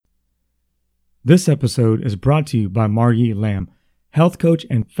This episode is brought to you by Margie Lamb, health coach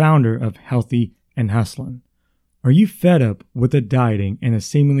and founder of Healthy and Hustlin'. Are you fed up with the dieting and the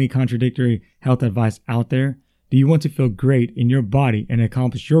seemingly contradictory health advice out there? Do you want to feel great in your body and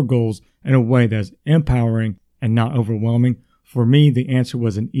accomplish your goals in a way that's empowering and not overwhelming? For me, the answer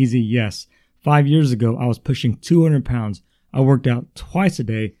was an easy yes. 5 years ago, I was pushing 200 pounds. I worked out twice a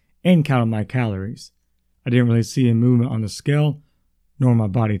day and counted my calories. I didn't really see a movement on the scale, nor my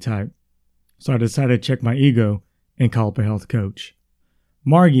body type. So I decided to check my ego and call up a health coach.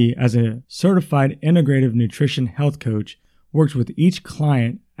 Margie, as a certified integrative nutrition health coach, works with each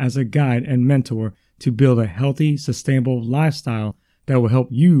client as a guide and mentor to build a healthy, sustainable lifestyle that will help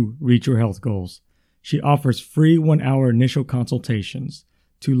you reach your health goals. She offers free 1-hour initial consultations.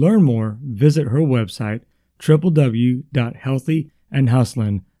 To learn more, visit her website,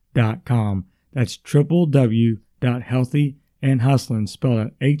 www.healthyandhustlin.com. That's www.healthyandhustlin, spelled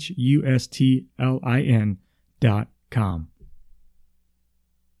out HUSTLIN.com.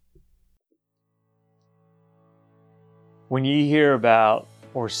 When you hear about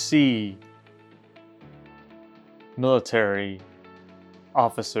or see military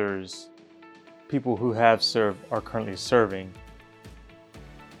officers, people who have served, are currently serving,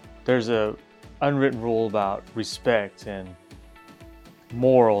 there's a unwritten rule about respect and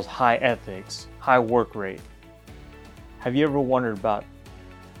morals, high ethics, high work rate. Have you ever wondered about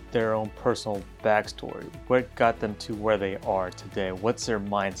their own personal backstory? What got them to where they are today? What's their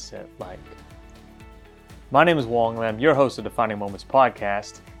mindset like? My name is Wong Lam, your host of Defining Moments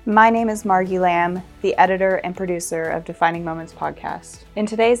Podcast. My name is Margie Lamb, the editor and producer of Defining Moments Podcast. In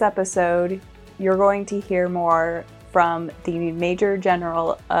today's episode, you're going to hear more from the Major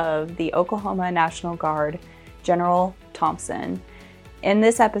General of the Oklahoma National Guard, General Thompson. In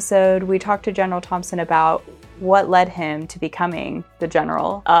this episode, we talked to General Thompson about what led him to becoming the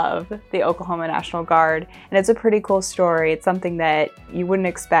General of the Oklahoma National Guard. And it's a pretty cool story. It's something that you wouldn't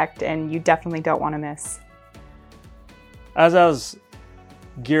expect and you definitely don't want to miss. As I was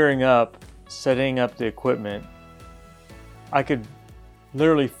gearing up, setting up the equipment, I could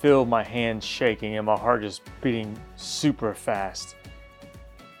literally feel my hands shaking and my heart just beating super fast.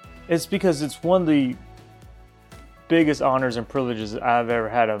 It's because it's one of the biggest honors and privileges I've ever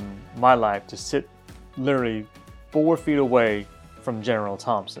had in my life, to sit literally 4 feet away from General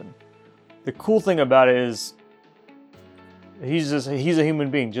Thompson. The cool thing about it is he's a human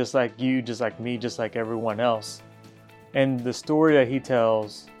being, just like you, just like me, just like everyone else. And the story that he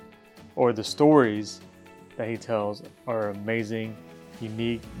tells, or the stories that he tells, are amazing,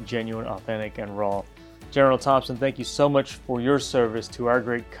 unique, genuine, authentic, and raw. General Thompson, thank you so much for your service to our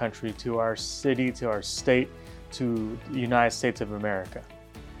great country, to our city, to our state, to the United States of America.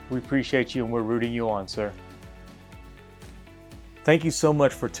 We appreciate you and we're rooting you on, sir. Thank you so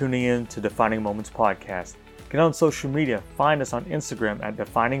much for tuning in to Defining Moments Podcast. Get on social media. Find us on Instagram at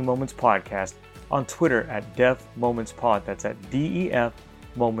Defining Moments Podcast, on Twitter at Def Moments Pod. That's at DEF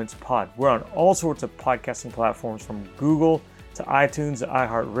Moments Pod. We're on all sorts of podcasting platforms, from Google to iTunes to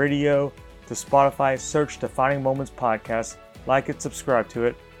iHeartRadio to Spotify. Search Defining Moments Podcast, like it, subscribe to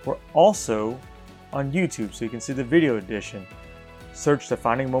it. We're also on YouTube, so you can see the video edition. Search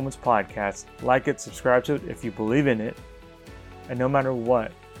Defining Moments Podcast, like it, subscribe to it if you believe in it. And no matter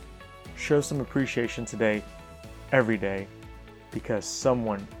what, show some appreciation today, every day, because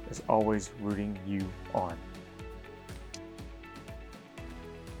someone is always rooting you on.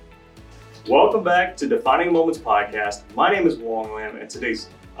 Welcome back to Defining Moments Podcast. My name is Wong Lam, and today's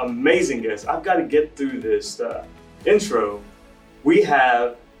amazing guest, I've got to get through this intro. We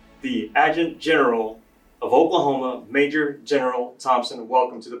have the Adjutant General of Oklahoma, Major General Thompson.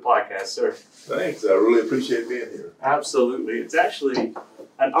 Welcome to the podcast, sir. Thanks. I really appreciate being here. Absolutely. It's actually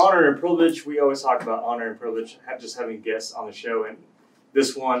an honor and privilege. We always talk about honor and privilege, just having guests on the show, and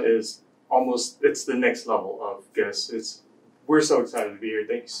this one is it's the next level of guests. We're so excited to be here.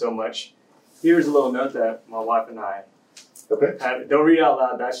 Thank you so much. Here's a little note that my wife and I have. Don't read it out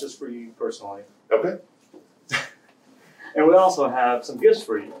loud. That's just for you personally. Okay. And we also have some gifts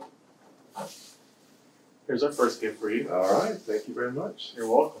for you. Here's our first gift for you. All right. Thank you very much. You're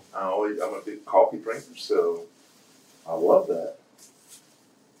welcome. I'm a big coffee drinker, so I love that.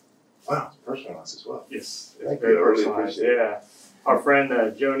 Wow, it's personalized as well. Yes. Thank you. I really appreciate it. Yeah. Our friend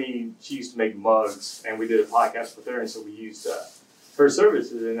Joni, she used to make mugs, and we did a podcast with her, and so we used her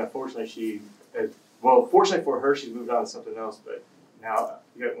services. And unfortunately, fortunately for her, she's moved on to something else. But now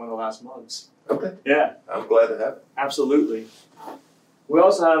you got one of the last mugs. Okay. Yeah. I'm glad to have it. Absolutely. We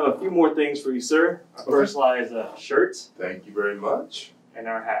also have a few more things for you, sir. Our personalized shirts. Thank you very much. And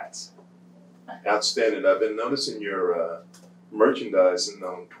our hats. Outstanding. I've been noticing your merchandising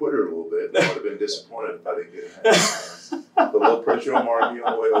on Twitter a little bit. I would have been disappointed if I didn't get it. Put a little pressure on Margie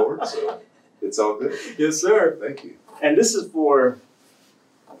on the way over, so it's all good. Yes, sir. Thank you. And this is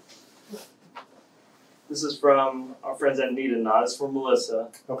from our friends at Nita Knot. It's for Melissa.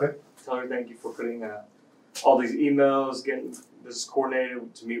 Okay. Tell her thank you for putting all these emails, getting this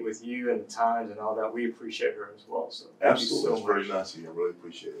coordinated to meet with you and the times and all that. We appreciate her as well. So thank Absolutely. you so It's much. very nice of you. I really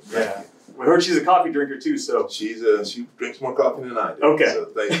appreciate it. Thank Yeah. you. We heard she's a coffee drinker too, so. She drinks more coffee than I do. Okay. So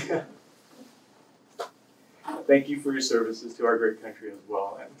thank you. Thank you for your services to our great country as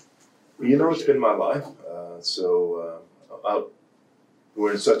well. And we You know, it's appreciate been my life.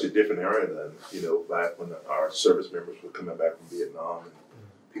 We're in such a different era than, back when our service members were coming back from Vietnam and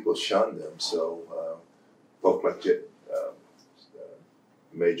people shunned them. So folks like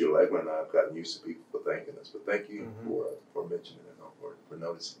Major Legler and I have gotten used to people thanking us. But thank you for mentioning it or for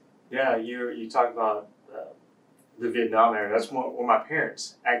noticing. Yeah, you talked about the Vietnam era. That's where my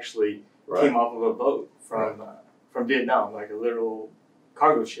parents actually came off of a boat from Vietnam, like a literal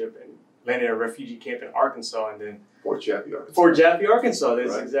cargo ship, and landed at a refugee camp in Arkansas, and then Fort Chaffee, Arkansas. Fort Chaffee, Arkansas.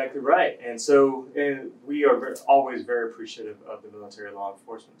 That's Right. exactly right. And we are always very appreciative of the military law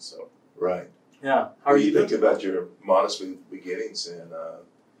enforcement. So Right. yeah, how are you think doing? about your modest beginnings and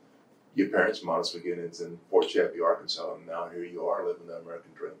your parents' modest beginnings in Fort Chaffee, Arkansas, and now here you are living the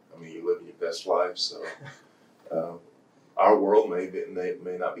American dream. I mean, you're living your best life. So our world may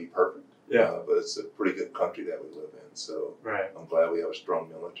not be perfect, but it's a pretty good country that we live in. So Right. I'm glad we have a strong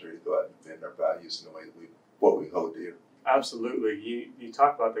military to go out and defend our values in the way that what we hold dear. Absolutely. You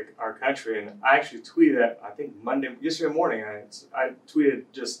talk about our country, and I actually tweeted, I think yesterday morning, I tweeted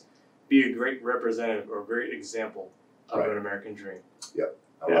just be a great representative or a great example of Right. an American dream.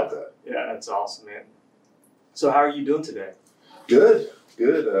 I love that. Yeah, that's awesome, man. So how are you doing today? Good.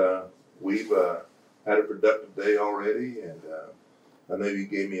 We've had a productive day already, and I know you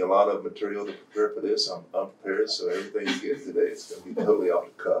gave me a lot of material to prepare for this. I'm unprepared, so everything you get today is going to be totally off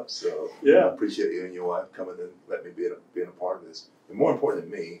the cuff. So Yeah. I appreciate you and your wife coming and let me be a part of this. And more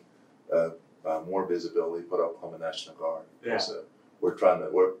important than me, more visibility, put Oklahoma National Guard. Yeah. So we're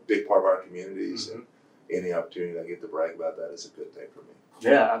a big part of our communities, and any opportunity I get to brag about that is a good thing for me.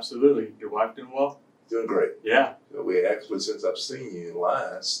 Yeah, absolutely. Your wife doing well? Doing great. Yeah. We actually, since I've seen you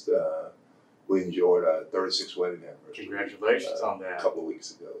last, we enjoyed our 36th wedding anniversary. Congratulations on A that. couple of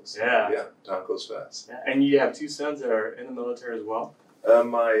weeks ago. So, Yeah. time goes fast. Yeah. And you have two sons that are in the military as well?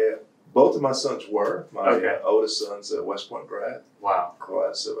 Both of my sons were. My Okay. oldest son's a West Point grad, Wow.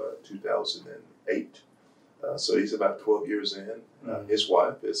 class of 2008. So he's about 12 years in. Mhm. His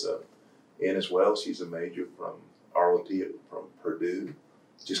wife is in as well. She's a major from ROT from Purdue.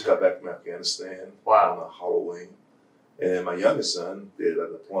 Just got back from Afghanistan Wow. on a Halloween. And then my youngest son did a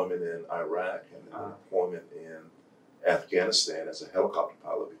deployment in Iraq and a deployment in Afghanistan as a helicopter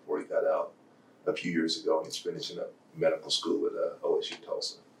pilot before he got out a few years ago, and he's finishing up medical school at OSU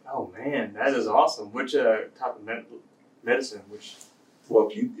Tulsa. Oh, man, that is awesome. Which type of medicine? Which? Well,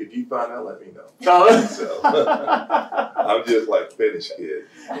 if you find out, let me know. Oh. So I'm just like finished kid.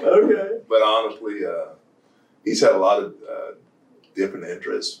 Okay. But honestly, he's had a lot of different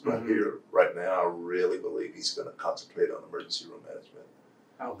interests. But Mhm. here, right now, I really believe he's going to concentrate on emergency room management.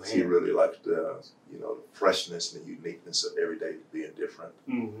 Oh, He man. really likes the freshness and the uniqueness of every day being different.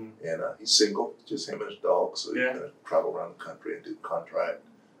 Mm-hmm. And he's single, just him and his dog. So Yeah. he's going to travel around the country and do contract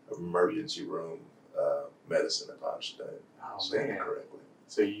emergency room medicine, if I understand Oh, man. correctly.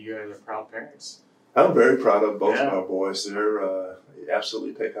 So you guys are proud parents. I'm very proud of both Yeah. of our boys. They're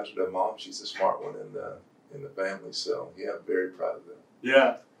absolutely take after their mom. She's a smart one in the family. So yeah, I'm very proud of them.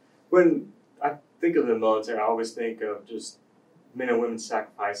 Yeah. When I think of the military, I always think of just men and women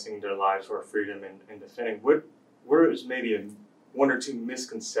sacrificing their lives for our freedom and defending. What is maybe one or two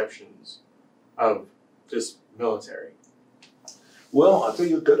misconceptions of just military? Well, I'll tell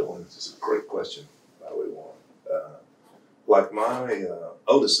you a good one. This is a great question, by the way, Warren. Like my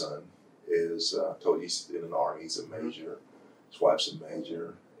oldest son is, I told you he's in an Army. He's a major. His wife's a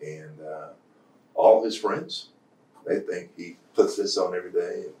major. And all his friends, they think he puts this on every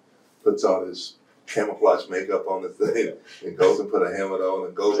day and puts all his camouflage makeup on the thing and goes and put a helmet on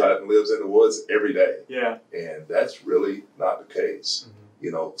and goes out and lives in the woods every day. Yeah. And that's really not the case.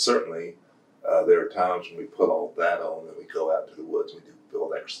 Mm-hmm. Certainly there are times when we put all that on and we go out to the woods. We do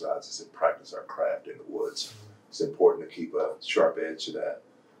field exercises and practice our craft in the woods. It's important to keep a sharp edge to that.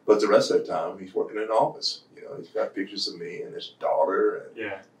 But the rest of the time, he's working in an office. He's got pictures of me and his daughter and,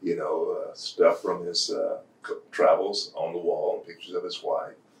 Yeah. stuff from his travels on the wall and pictures of his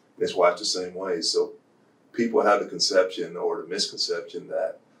wife. And his wife's the same way. So people have the conception or the misconception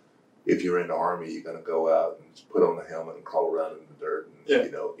that if you're in the Army, you're going to go out and put on a helmet and crawl around in the dirt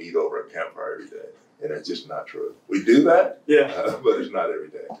and, eat over a campfire every day. And it's just not true. We do that, but it's not every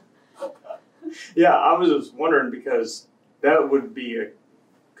day. Yeah, I was just wondering because that would be a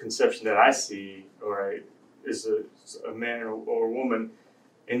conception that I see, is a man or a woman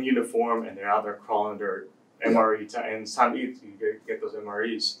in uniform and they're out there crawling dirt. MRE time, and it's time to eat. You get those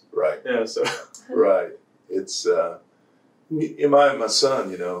MREs. Right. Yeah. So. Right. It's my son.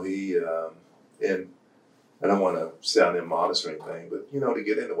 He and I don't want to sound immodest or anything, but to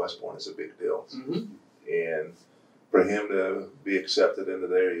get into West Point is a big deal. Mm-hmm. And for him to be accepted into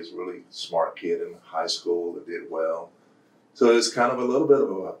there, he's a really smart kid in high school that did well. So it's kind of a little bit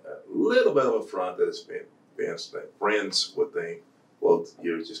of a front that his friends would think, well,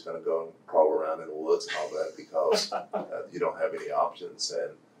 you're just going to go and crawl around in the woods and all that because you don't have any options.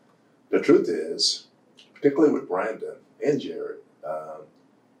 And the truth is, particularly with Brandon and Jared,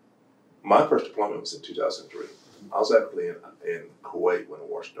 my first deployment was in 2003. I was actually in Kuwait when the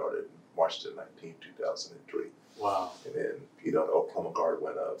war started, March 19, 2003. Wow. And then, the Oklahoma Guard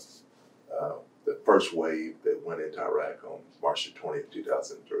went up. The first wave that went into Iraq on March 20th,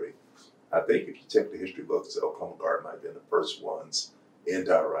 2003. I think if you check the history books, the Oklahoma Guard might have been the first ones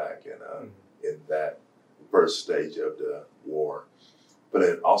into Iraq and in that first stage of the war.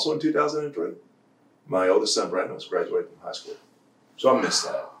 But also in 2003, my oldest son, Brandon, was graduating from high school. So I missed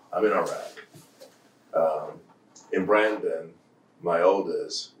that. I'm in Iraq. And Brandon, my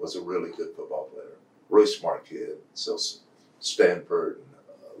oldest, was a really good football player, really smart kid. So Stanford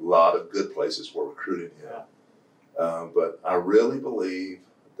and a lot of good places were recruiting him. Yeah. But I really believe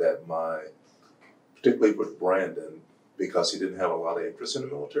that particularly with Brandon, because he didn't have a lot of interest in the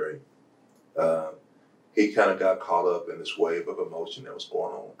military, he kind of got caught up in this wave of emotion that was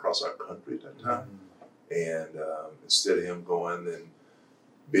going on across our country at that time. Mm-hmm. And instead of him going and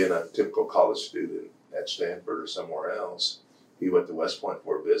being a typical college student at Stanford or somewhere else, he went to West Point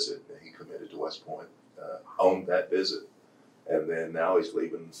for a visit, and he committed to West Point on that visit. And then now he's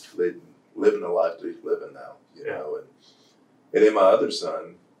living the life that he's living now, And then my other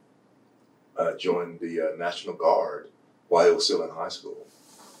son joined the National Guard while he was still in high school.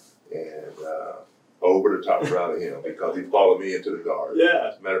 And over the top proud of him because he followed me into the Guard. Yeah.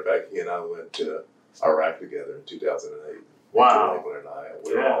 As a matter of fact, he and I went to Iraq together in 2008. Wow. And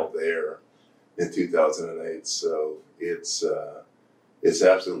we were all there in 2008. So it's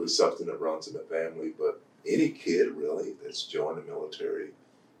absolutely something that runs in the family. But any kid really that's joined the military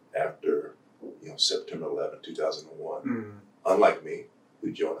after September 11, 2001, unlike me,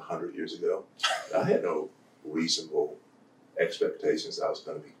 who joined 100 years ago, I had no reasonable expectations I was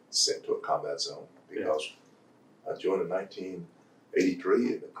going to be sent to a combat zone because I joined in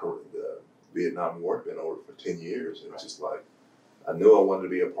 1983 and the Vietnam War had been over for 10 years. It was just like, I knew I wanted to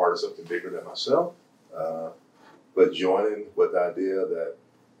be a part of something bigger than myself, but joining with the idea that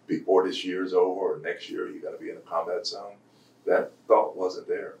before this year is over or next year you're going to be in a combat zone, that thought wasn't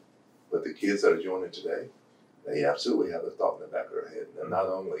there. But the kids that are joining today, they absolutely have the thought in the back of their head. They're not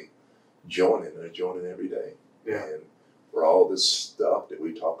only joining, they're joining every day. Yeah. And for all this stuff that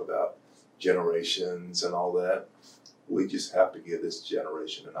we talk about, generations and all that, we just have to give this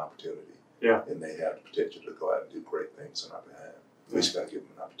generation an opportunity. Yeah. And they have the potential to go out and do great things on our behalf. We just got to give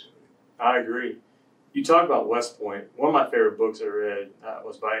them an opportunity. I agree. You talk about West Point. One of my favorite books I read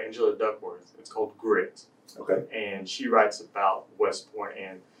was by Angela Duckworth. It's called Grit. Okay. And she writes about West Point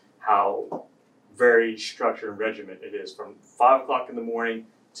and how very structured and regimented it is from 5 o'clock in the morning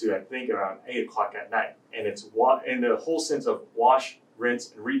to I think around 8 o'clock at night. And it's in the whole sense of wash,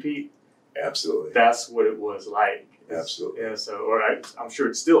 rinse, and repeat. Absolutely. That's what it was like. Absolutely. Yeah. So, I'm sure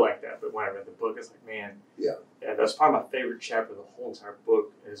it's still like that. But when I read the book, it's like, man. Yeah. Yeah. That's probably my favorite chapter of the whole entire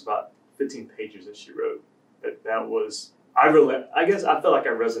book. It's about 15 pages that she wrote. That was. I guess I felt like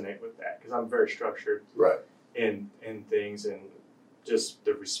I resonate with that because I'm very structured. Right. In things and just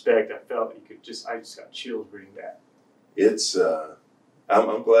the respect I felt. I just got chills reading that. It's.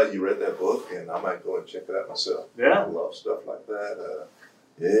 I'm glad you read that book, and I might go and check it out myself. Yeah. I love stuff like that.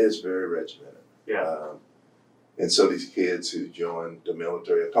 It is very regimented. Yeah. And so these kids who join the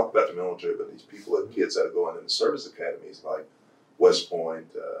military, I talk about the military, but these kids that are going into service academies like West Point,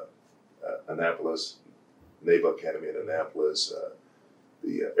 Annapolis, Naval Academy in Annapolis,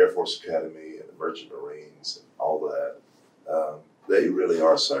 the Air Force Academy and the Merchant Marines and all that, they really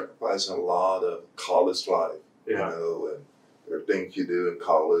are sacrificing a lot of college life, and there are things you do in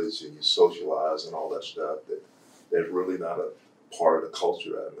college and you socialize and all that stuff that there's really not a part of the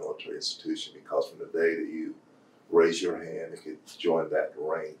culture at a military institution because from the day that you raise your hand and get join that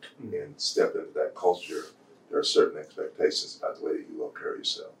rank and step into that culture, there are certain expectations about the way that you will carry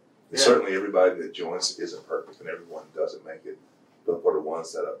yourself. And certainly everybody that joins isn't perfect and everyone doesn't make it. But for the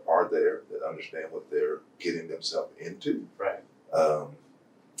ones that are there, that understand what they're getting themselves into, Right.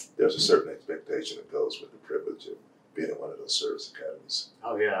 There's a certain expectation that goes with the privilege of being in one of those service academies.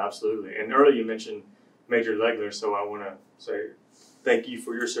 Oh, yeah, absolutely. And earlier you mentioned Major Legler, so I want to say thank you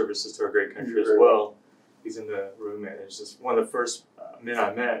for your services to our great country as well. He's in the room, and it's just one of the first men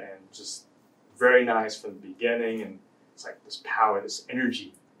I met, and just very nice from the beginning, and it's like this power, this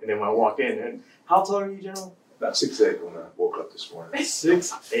energy. And then when I walk in, and how tall are you, General? About 6'8" when I woke up this morning.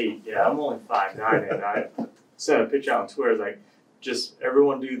 6'8". Yeah, I'm only 5'9", and I sent a picture out on Twitter, like, just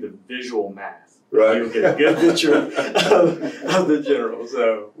everyone do the visual math. Right. You'll get a good picture of the General.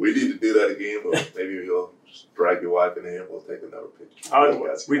 So we need to do that again, but maybe you'll just drag your wife in here and we'll take another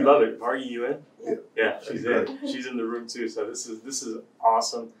picture. We love it. Margie, you in? Yeah. Yeah, she's in. She's in the room too. So this is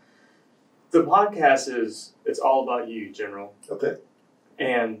awesome. The podcast it's all about you, General. Okay.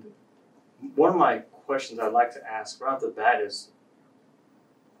 And one of my questions I'd like to ask right off the bat is,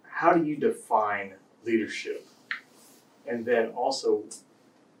 how do you define leadership? And then also,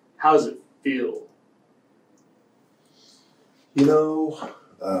 how does it feel? You know,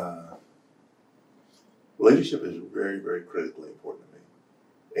 leadership is very, very critically important to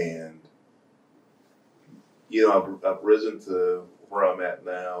me. And, you know, I've risen to where I'm at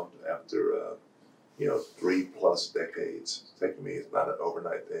now after, 3+ decades. It's taken me, it's not an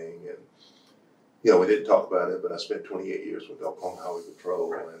overnight thing. And, you know, we didn't talk about it, but I spent 28 years with Oklahoma Highway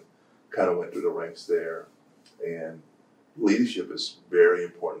Patrol and kind of went through the ranks there. And leadership is very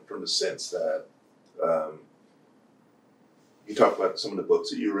important from the sense that you talk about some of the books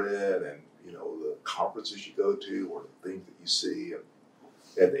that you read and, you know, the conferences you go to or the things that you see. And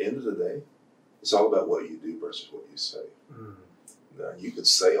at the end of the day, it's all about what you do versus what you say. Now, you can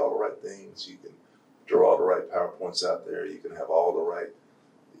say all the right things. You can draw all the right PowerPoints out there. You can have all the right,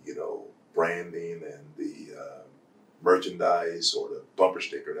 you know, branding and the merchandise or the bumper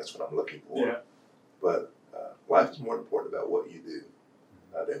sticker. That's what I'm looking for. Yeah. But life is more important about what you do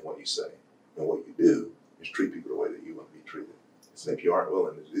than what you say. And what you do is treat people the way that you want to be treated. And if you aren't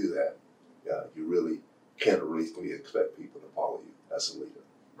willing to do that, you really can't reasonably expect people to follow you as a leader.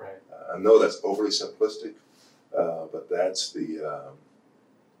 Right. I know that's overly simplistic, but that's the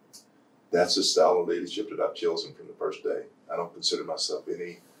style of leadership that I've chosen from the first day. I don't consider myself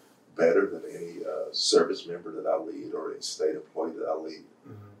any better than any service member that I lead or any state employee that I lead,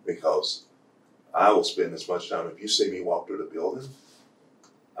 because I will spend as much time. If you see me walk through the building,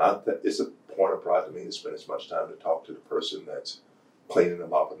 it's a point of pride to me to spend as much time to talk to the person that's cleaning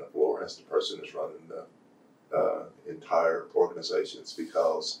them up on the floor as the person that's running the entire organizations,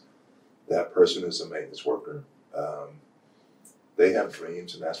 because that person is a maintenance worker. They have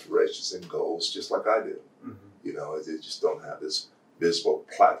dreams and aspirations and goals just like I do. You know, they just don't have this visible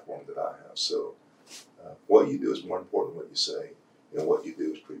platform that I have. So what you do is more important than what you say, and what you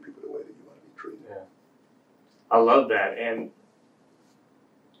do is treat people the way that you want to be treated. Yeah. I love that. And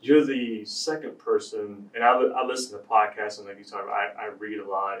you're the second person, and I listen to podcasts and like you talk about, I read a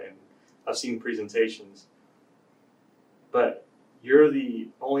lot and I've seen presentations, but you're the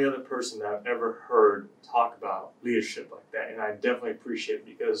only other person that I've ever heard talk about leadership like that. And I definitely appreciate it,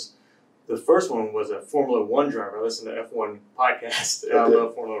 because the first one was a Formula One driver. I listened to F1 podcast. I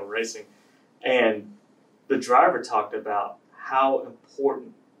love Formula One racing. And the driver talked about how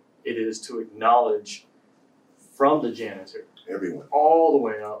important it is to acknowledge from the janitor, Everyone. all the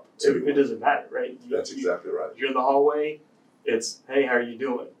way up to, Everyone. It doesn't matter, right? That's exactly right. You're in the hallway, it's, hey, how are you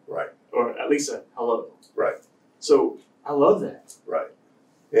doing? Right. Or at least a hello. Right. So I love that. Right.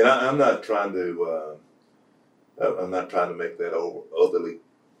 And I'm not trying to make that overly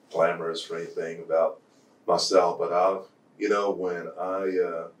glamorous or anything about myself, but when I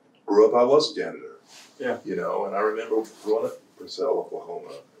grew up, I was a janitor. Yeah. You know, and I remember growing up in Purcell,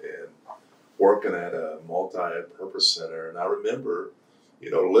 Oklahoma, and working at a multi-purpose center, and I remember,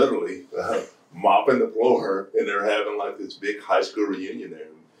 literally mopping the floor, and they're having like this big high school reunion there.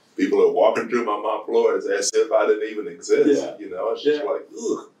 People are walking through my mop floor as if I didn't even exist. Yeah. It's just like,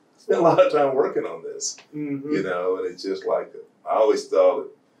 ugh, spent a lot of time working on this. Mm-hmm. And it's just like, I always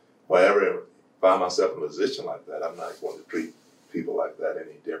thought, if I ever find myself in a position like that, I'm not going to treat people like that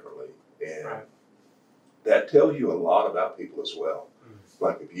any differently. And that tells you a lot about people as well. Mm-hmm.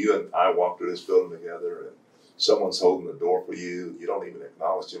 Like if you and I walk through this building together and someone's holding the door for you, you don't even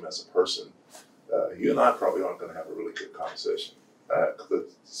acknowledge them as a person, you and I probably aren't going to have a really good conversation.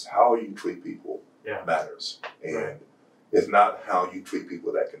 Because how you treat people matters. And it's not how you treat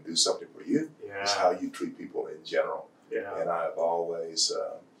people that can do something for you. It's how you treat people in general. Yeah. And I've always,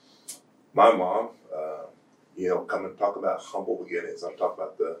 my mom, come and talk about humble beginnings. I'm talking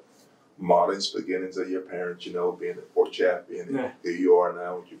about the modest beginnings of your parents, being at Fort Chaffee, and here you are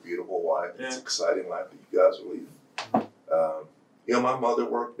now with your beautiful wife. It's an exciting life that you guys are leading. My mother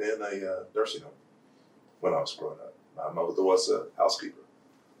worked in a nursing home when I was growing up. My mother was a housekeeper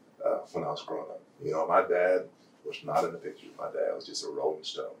when I was growing up. My dad was not in the picture. My dad was just a rolling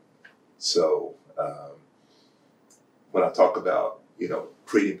stone. So when I talk about,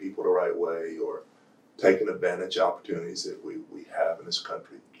 treating people the right way or taking advantage of opportunities that we have in this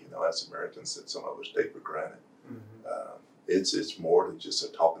country, as Americans that some of us take for granted, it's more than just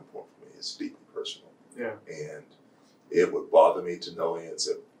a talking point for me. It's deeply personal. Yeah. And it would bother me to no ends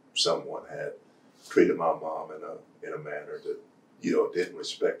if someone had treated my mom in a manner that, didn't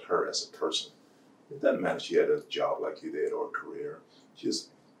respect her as a person. It doesn't matter if she had a job like you did or a career. She's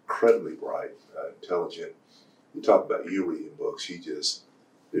incredibly bright, intelligent. You talk about you reading books. She just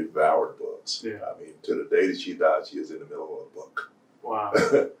devoured books. Yeah. I mean, to the day that she died, she was in the middle of a book. Wow.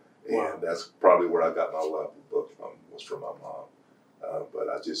 And that's probably where I got my love for books from, was from my mom. But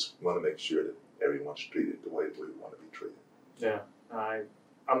I just want to make sure that everyone's treated the way we want to be treated. Yeah, I'm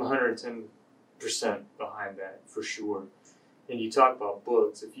 110% behind that for sure. And you talk about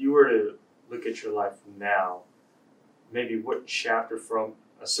books. If you were to look at your life now, maybe what chapter from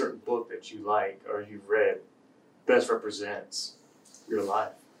a certain book that you like or you've read best represents your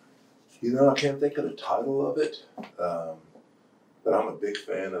life? I can't think of the title of it, but I'm a big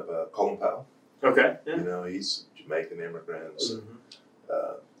fan of Colin Powell. Okay. Yeah. He's Jamaican immigrants. Mm-hmm.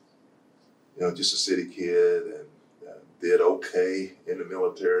 Just a city kid, and did okay in the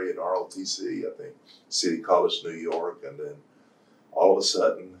military at ROTC, I think, City College, New York, and then all of a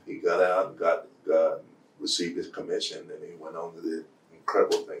sudden he got out and got received his commission, and he went on to do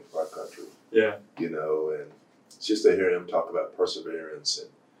incredible things for our country. Yeah. And just to hear him talk about perseverance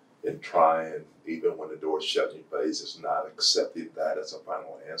and trying, even when the door's shut in your face, it's not accepting that as a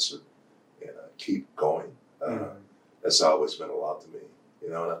final answer, and keep going. That's always meant a lot to me.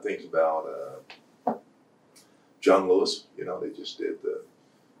 And I think about John Lewis. They just did the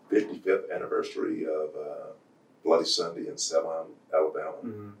 55th anniversary of Bloody Sunday in Selma, Alabama.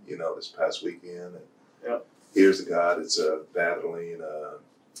 Mm-hmm. This past weekend. And Yep. Here's a guy that's battling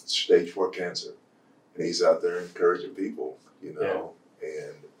stage 4 cancer, and he's out there encouraging people.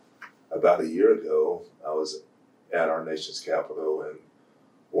 And about a year ago, I was at our nation's capital, and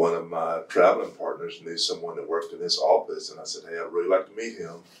one of my traveling partners knew someone that worked in his office, and I said, hey, I'd really like to meet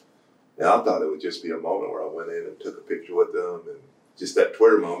him. And I thought it would just be a moment where I went in and took a picture with them, and just that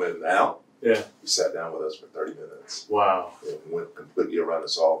Twitter moment, and out. Yeah. He sat down with us for 30 minutes. Wow. And went completely around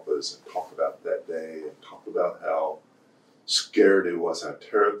his office and talked about that day and talked about how scared he was, how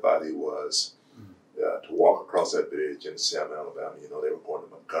terrified he was to walk across that bridge in Selma, Alabama. They were going to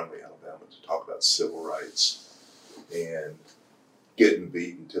Montgomery, Alabama to talk about civil rights and getting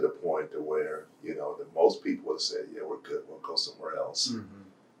beaten to the point to where, that most people would have said, yeah, we're good, we'll go somewhere else.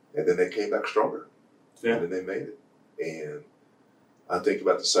 Mm-hmm. And then they came back stronger. Yeah. And then they made it. And I think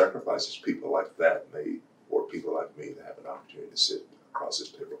about the sacrifices people like that made for people like me to have an opportunity to sit across this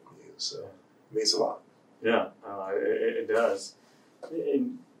table from you. So it means a lot. Yeah, it does.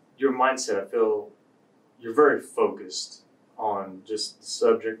 In your mindset, I feel you're very focused on just the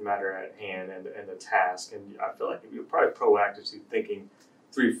subject matter at hand and the task. And I feel like you're probably proactive to thinking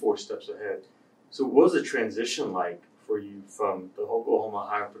 3-4 steps ahead. So what was the transition like for you from the Oklahoma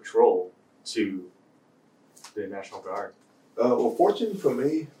Highway Patrol to the National Guard? Well, fortunately for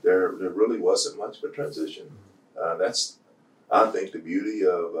me, there really wasn't much of a transition. That's, I think, the beauty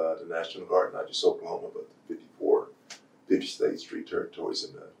of the National Guard, not just Oklahoma, but the 50 states, 3 territories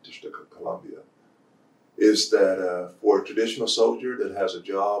in the District of Columbia, is that for a traditional soldier that has a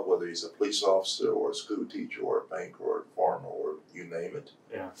job, whether he's a police officer or a school teacher or a banker or a farmer or you name it,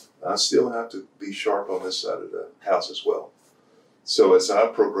 I still have to be sharp on this side of the house as well. So as I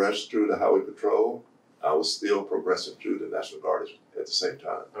progressed through the Highway Patrol, I was still progressing through the National Guard at the same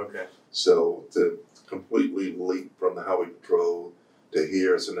time. Okay. So to completely leap from the Highway Patrol to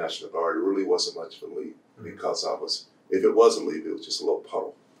here as a National Guard, it really wasn't much of a leap because if it was a leap, it was just a little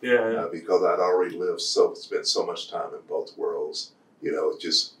puddle. Yeah. Because I'd already spent so much time in both worlds,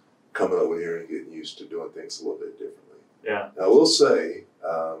 just coming over here and getting used to doing things a little bit differently. Yeah. I will say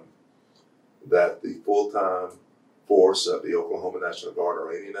that the full-time force of the Oklahoma National Guard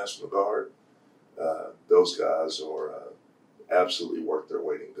or any National Guard, those guys are absolutely worth their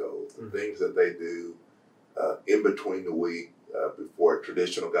weight in gold. The things that they do in between the week, before a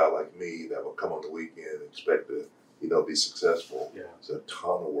traditional guy like me that will come on the weekend and expect to, be successful. Yeah. There's a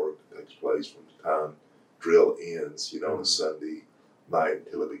ton of work that takes place from the time drill ends, on a Sunday night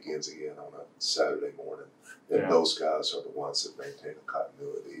until it begins again on a Saturday morning. And those guys are the ones that maintain the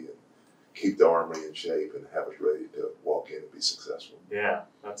continuity keep the Armory in shape and have us ready to walk in and be successful. Yeah,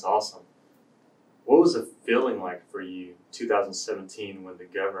 that's awesome. What was the feeling like for you 2017 when the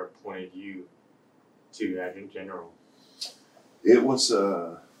governor appointed you to Adjutant General? It was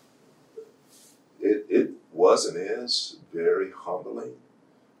it was and is very humbling,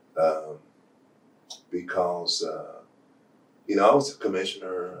 because I was a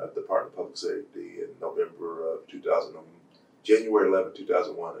commissioner of the Department of Public Safety in November of 2000, January 11,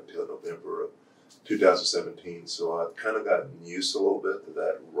 2001 until November of 2017. So I'd kind of gotten used a little bit to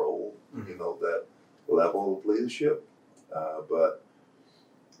that role, that level of leadership. But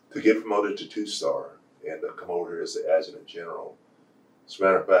to get promoted to 2-star and to come over here as the Adjutant General, as a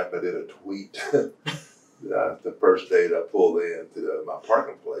matter of fact, I did a tweet the first day that I pulled into my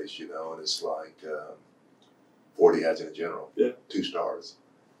parking place, and it's like 40 Adjutant General, 2 stars.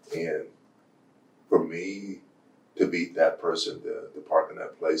 And for me to be that person, to park in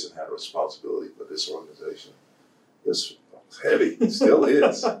that place and have a responsibility for this organization, it's heavy. It still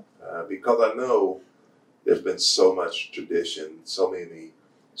is. Because I know there's been so much tradition, so many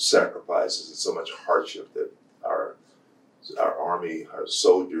sacrifices, and so much hardship that our Army, our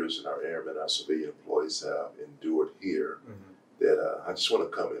soldiers, and our airmen, our civilian employees have endured here. That I just want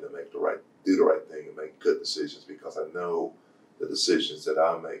to come in and do the right thing and make good decisions, because I know the decisions that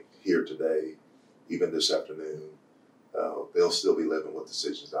I make here today, even this afternoon, they'll still be living with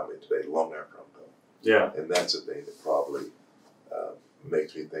decisions I made today long after I'm gone. Yeah. And that's the thing that probably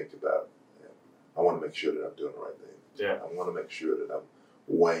makes me think about, I want to make sure that I'm doing the right thing. Yeah. I want to make sure that I'm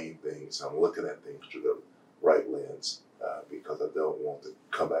weighing things, I'm looking at things through the right lens, because I don't want to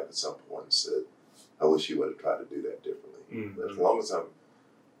come back at some point and say, I wish you would have tried to do that differently. But as long as I'm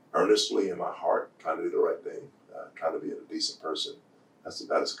earnestly in my heart trying to do the right thing, trying to be a decent person, that's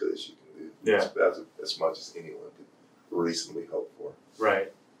about as good as you can do. Yeah. As much as anyone could reasonably hope for.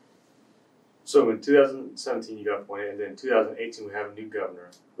 Right. So in 2017 you got appointed, and then in 2018 we have a new governor.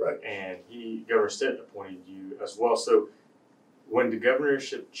 Right. And Governor Stitt appointed you as well. So when the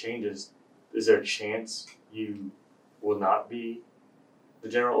governorship changes, is there a chance you will not be the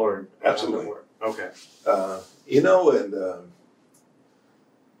general, or Absolutely. Okay. And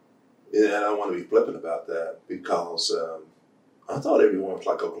I don't want to be flippant about that, because I thought everyone was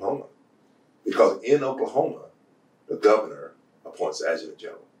like Oklahoma. Because in Oklahoma, the governor appoints the Adjutant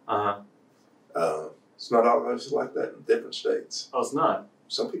General. It's not always like that in different states. Oh, it's not?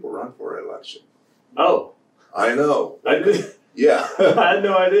 Some people run for election. Oh. I know. I did. Yeah. I had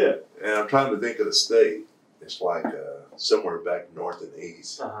no idea. And I'm trying to think of the state. It's like somewhere back north and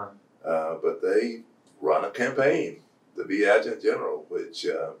east. But they run a campaign to be Adjutant General, which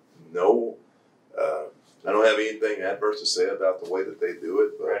I don't have anything adverse to say about the way that they do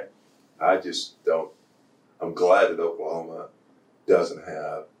it, but I just don't. I'm glad that Oklahoma doesn't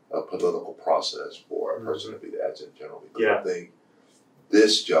have a political process for a person to be the Adjutant General, because I think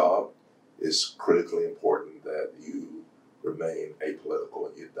this job is critically important, that you remain apolitical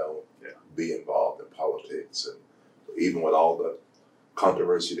and you don't be involved in politics. And even with all the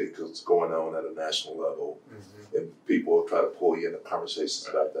controversy that's going on at a national level, and people try to pull you into conversations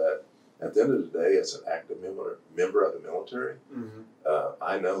about that, at the end of the day, as an active member of the military,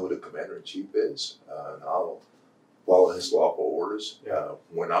 I know who the Commander-in-Chief is, and I'll follow his lawful orders.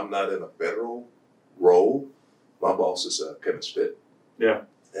 When I'm not in a federal role, my boss is Kevin Stitt.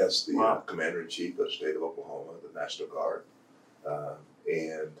 As the Commander-in-Chief of the state of Oklahoma, the National Guard.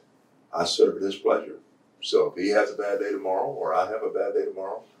 And I serve at his pleasure. So if he has a bad day tomorrow, or I have a bad day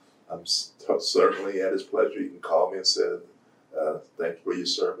tomorrow, I'm certainly at his pleasure. You can call me and say, thanks for your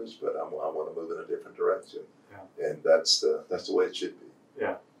service, but I want to move in a different direction. And that's the way it should be.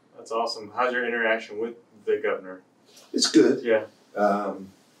 Yeah, that's awesome. How's your interaction with the governor? It's good.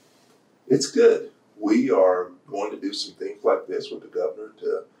 It's good. We are going to do some things like this with the governor.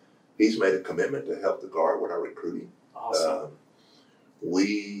 He's made a commitment to help the Guard with our recruiting. Awesome.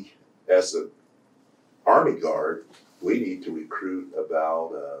 We, as the Army Guard, we need to recruit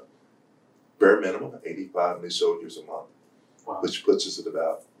about bare minimum 85 new soldiers a month, which puts us at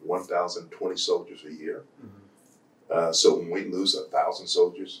about 1,020 soldiers a year. So when we lose 1,000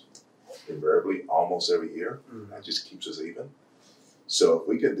 soldiers, invariably almost every year, that just keeps us even. So if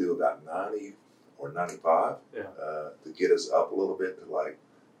we can do about 90 or 95 to get us up a little bit to like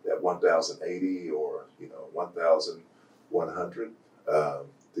that 1,080 or 1,100,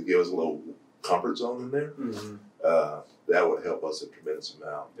 to give us a little comfort zone in there, that would help us a tremendous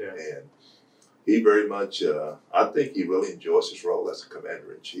amount. And he very much, I think he really enjoys his role as a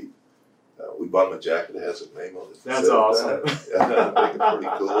Commander-in-Chief. We bought him a jacket that has his name on it. That's awesome. I think it's pretty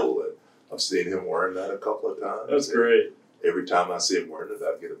cool. And I've seen him wearing that a couple of times. That's great. every time I see him wearing it,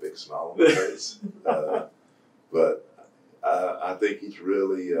 I get a big smile on my face. But I think he's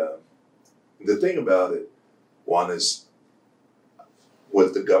really, the thing about it, one is,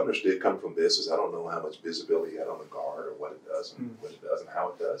 what the governors did come from this is I don't know how much visibility he had on the guard or what it does and when it does and how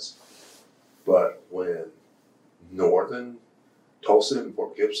it does. But when Northern, Tulsa and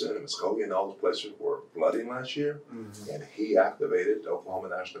Fort Gibson and Muskogee and all those places were flooding last year, and he activated the Oklahoma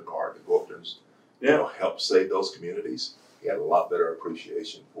National Guard to go up there and help save those communities, he had a lot better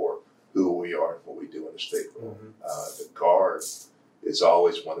appreciation for who we are and what we do in the state. The Guard is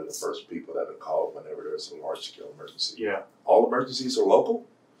always one of the first people that are called whenever there's a large-scale emergency. Yeah. All emergencies are local,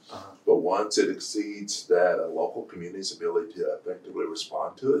 but once it exceeds that a local community's ability to effectively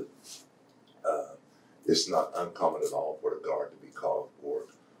respond to it, it's not uncommon at all for the Guard to be called for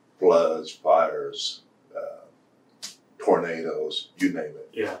floods, fires, tornadoes, you name it.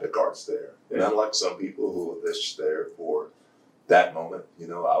 Yeah. The Guard's there. And unlike some people who are just there for that moment,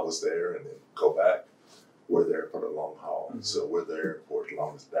 I was there and then go back, we're there for the long haul. So we're there for as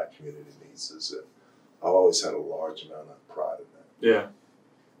long as that community needs us. And I've always had a large amount of pride in that. Yeah.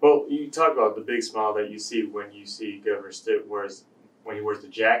 Well, you talk about the big smile that you see when you see Governor Stitt when he wears the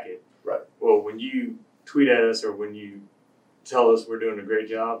jacket. Right. Well, when you tweet at us or when you tell us we're doing a great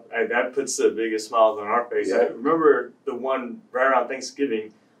job, that puts the biggest smiles on our face. Yeah. I remember the one right around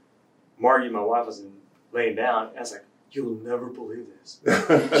Thanksgiving, Margie, my wife, was laying down, and I was like, "You'll never believe this."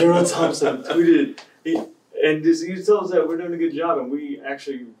 General Thompson tweeted, he tells us that we're doing a good job, and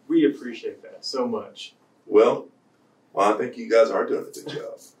we appreciate that so much. Well, I think you guys are doing a good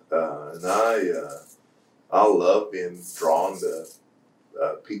job, and I love being drawn to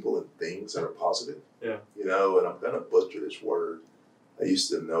people and things that are positive. Yeah. And I'm gonna butcher this word. I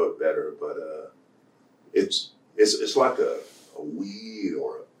used to know it better, but it's like a weed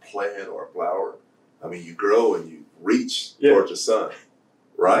or a plant or a flower. I mean, you grow and you reach towards the sun,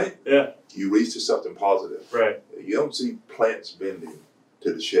 right? Yeah. You reach to something positive. Right. You don't see plants bending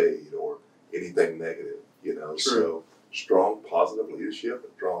to the shade or anything negative, True. So strong positive leadership,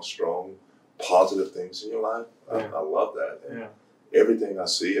 strong positive things in your life. Yeah. I love that. And Yeah. everything I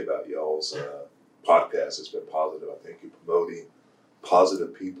see about y'all's podcast has been positive. I think you're promoting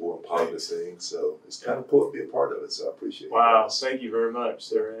positive people and positive things. So it's kind of cool to be a part of it. So I appreciate it. Wow. Thank you very much,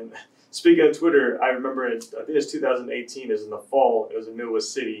 sir. And speaking of Twitter, I remember I think it was 2018. It was in the fall. It was in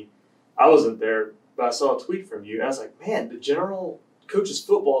Midwest City. I wasn't there, but I saw a tweet from you, and I was like, "Man, the general coaches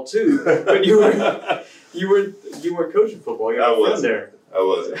football too." But you weren't coaching football. You had a friend there. I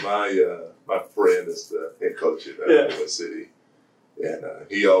wasn't. My friend is the head coach at Midwest City, and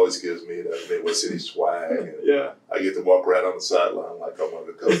he always gives me the Midwest City swag. And I get to walk around on the sideline like I'm one of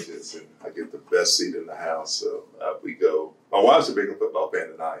the coaches, and I get the best seat in the house. So we go. My wife's a bigger football fan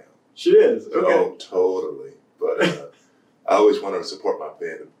than I am. She is. Okay. Oh, totally. But I always want to support my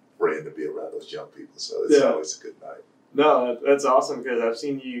friend to be around those young people. So it's always a good night. No, that's awesome because I've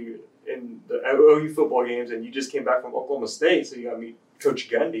seen you in the OU football games, and you just came back from Oklahoma State, so you got to meet Coach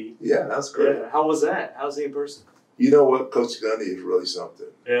Gundy. Yeah, that's great. Yeah. How was that? How's he in person? You know what? Coach Gundy is really something.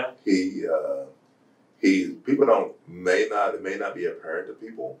 Yeah. He people may not be apparent to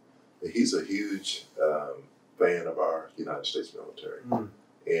people, but he's a huge fan of our United States military.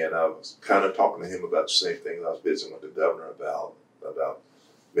 And I was kind of talking to him about the same thing that I was visiting with the governor about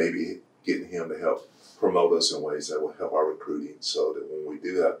maybe getting him to help promote us in ways that will help our recruiting so that when we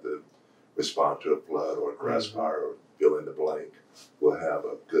do have to respond to a flood or a grass fire or fill in the blank, we'll have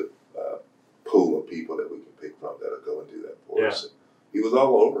a good pool of people that we can pick from that'll go and do that for us. And he was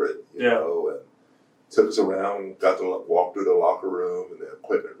all over it, you know, and took us around, got to walk through the locker room and the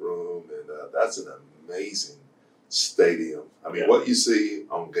equipment room, and that's an amazing stadium. I mean, what you see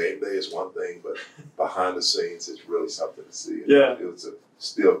on game day is one thing, but behind the scenes, it's really something to see. And it was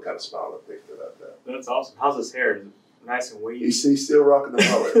still kind of smiling thinking about that. That's awesome. How's his hair? Is it nice and wavy? He's still rocking the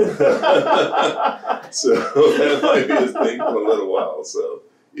mullet. So that might be his thing for a little while. So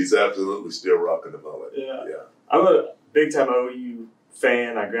he's absolutely still rocking the mullet. Yeah. I'm a big-time OU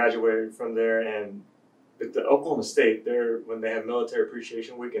fan. I graduated from there, and at the Oklahoma State, when they have Military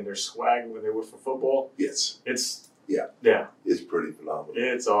Appreciation Week and their swag when they were for football, it's pretty phenomenal.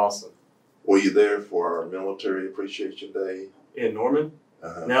 It's awesome. Were you there for our Military Appreciation Day in Norman?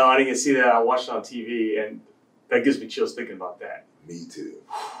 No, I didn't get to see that. I watched it on TV, and that gives me chills thinking about that. Me too.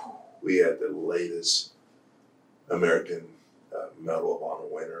 We had the latest American Medal of Honor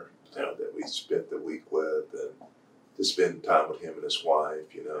winner that we spent the week with, and to spend time with him and his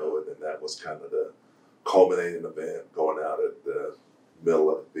wife, you know, and then that was kind of the culminating event, going out at the middle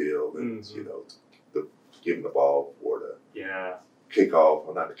of the field and, you know, giving the ball for the kickoff,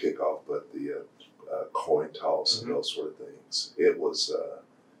 well, not the kickoff, but the coin toss and those sort of things. It was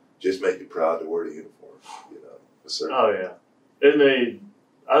just made you proud to wear the uniform, Sir. Oh yeah, it made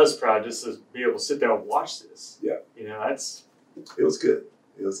us proud just to be able to sit there and watch this. Yeah. That's. It was good.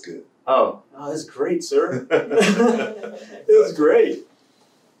 It was good. Oh, that's great, sir. It was great.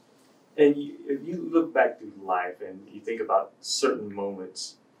 And if you look back through life and you think about certain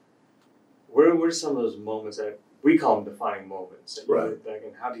moments, where were some of those moments that we call them defining moments that you Right. look back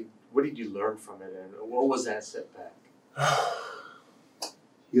and what did you learn from it and what was that setback?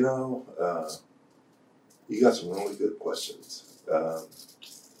 You got some really good questions.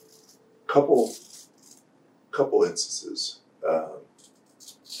 Couple instances.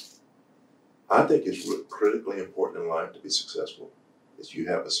 I think it's critically important in life to be successful is you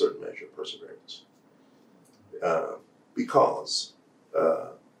have a certain measure of perseverance. Because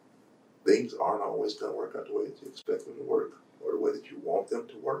things aren't always going to work out the way that you expect them to work or the way that you want them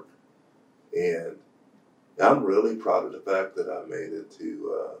to work. And I'm really proud of the fact that I made it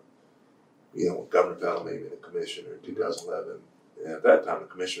to, Governor Fallon made me the commissioner in 2011. And at that time, the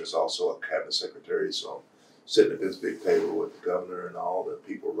commissioner is also a cabinet secretary, so I'm sitting at this big table with the governor and all the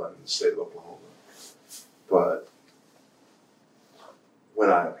people running the state of Oklahoma. But when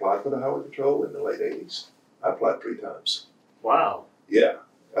I applied for the Highway Patrol in the late 80s, I applied 3 times. Wow. Yeah.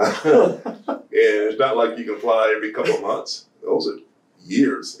 And it's not like you can apply every couple of months. Those are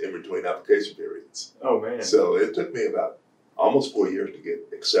years in between application periods. Oh man. So it took me about almost 4 years to get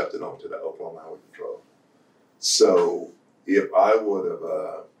accepted onto the Oklahoma Highway Patrol. So if I would have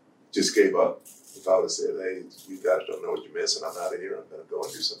just gave up, if I would have said, hey, you guys don't know what you're missing, I'm out of here, I'm going to go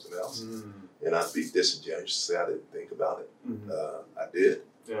and do something else. And I'd be disingenuous to say I didn't think about it. I did.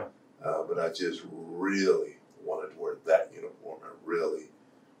 Yeah. But I just really wanted to wear that uniform. I really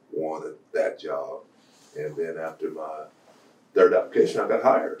wanted that job. And then after my 3rd application, I got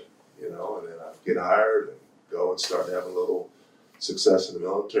hired, and then I'd get hired and go and start having a little success in the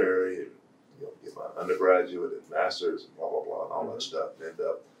military and, get my undergraduate and master's and blah, blah, blah, and all that stuff. And end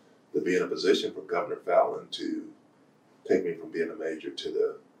up to be in a position for Governor Fallon to take me from being a major to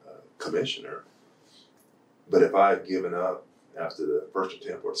the commissioner. But if I had given up after the 1st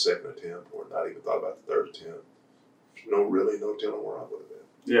attempt or 2nd attempt or not even thought about the 3rd attempt, there's no telling where I would have been.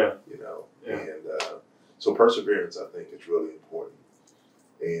 Yeah. Yeah. And so perseverance, I think, is really important.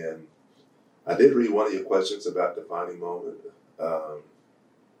 And I did read one of your questions about defining moment.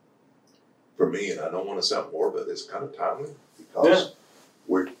 For me, and I don't want to sound morbid, it's kind of timely because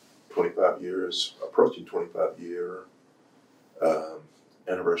we're approaching 25-year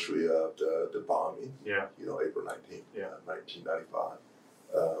anniversary of the bombing. Yeah. April 19th, 1995.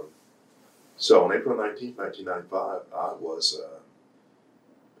 So on April 19th, 1995, I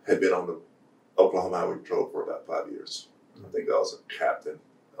had been on the Oklahoma Highway Patrol for about 5 years. I think I was a captain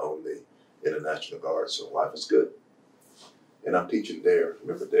on the International Guard, so life was good. And I'm teaching DARE.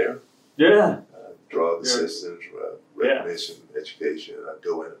 Remember DARE? Yeah. Drug assistance, recognition, education. And I'd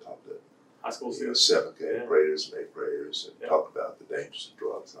go in and talk to high school students, 7th graders and 8th graders and talk about the dangers of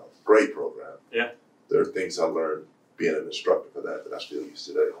drugs. Great program. Yeah. There are things I learned being an instructor for that I still use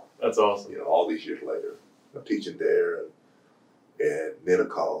today. That's awesome. All these years later. I'm teaching DARE and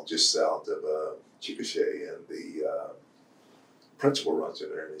Nenekal, just south of Chickasha, and the principal runs in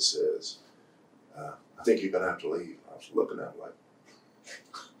there and he says, I think you're going to have to leave. I was looking at him like,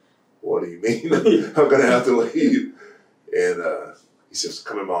 what do you mean? I'm going to have to leave. And he says,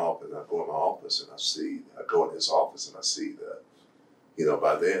 come in my office. And I go in my office and I go in his office and I see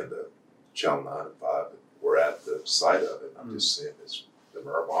by then the Channel 9 and 5 were at the site of it. And I'm just seeing the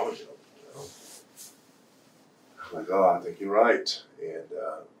marijuana joint, I'm like, oh, I think you're right. And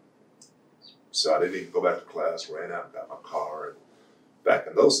so I didn't even go back to class, ran out and got my car. And back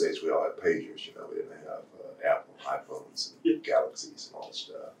in those days, we all had pagers, we didn't have Apple iPhones and Galaxies and all that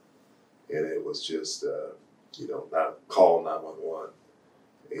stuff. And it was just, call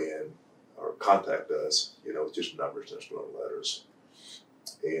 911 or contact us, just numbers, just little letters.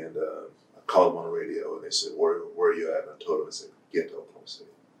 And I called them on the radio and they said, where are you at? And I told them, I said, get to Oklahoma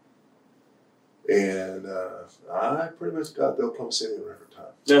City. And I pretty much got to Oklahoma City in record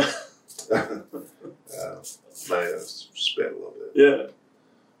time. Yeah. May have sped a little bit. Yeah.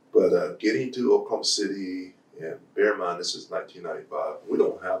 But getting to Oklahoma City, and bear in mind, this is 1995. We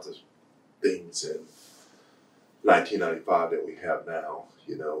don't have the things in 1995 that we have now,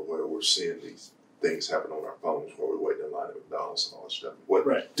 where we're seeing these things happen on our phones while we're waiting in line at McDonald's and all that stuff. What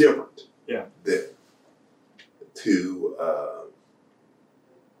different then to,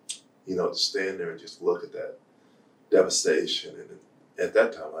 to stand there and just look at that devastation. And at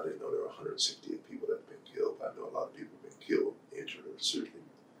that time, I didn't know there were 168 people that had been killed. I know a lot of people have been killed, injured, or seriously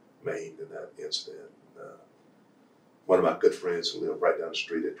maimed in that incident. One of my good friends who lived right down the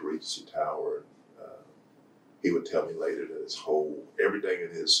street at the Regency Tower, he would tell me later that everything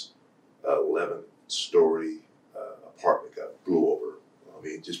in his 11-story apartment got blew over. I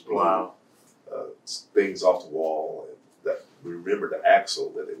mean, just blew things off the wall. And that we remember the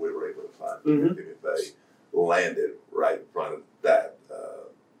axle that we were able to find in the Bay landed right in front of that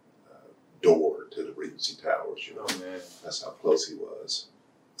door to the Regency Towers. You know, that's how close he was.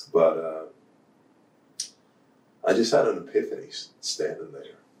 But I just had an epiphany standing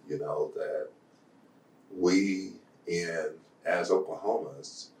there. You know, that we as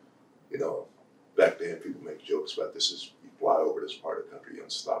Oklahomans, you know, back then people make jokes about you fly over this part of the country, you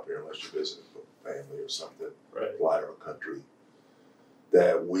don't stop here unless you're visiting a family or something, fly over a country,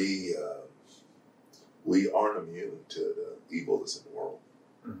 that we aren't immune to the evil that's in the world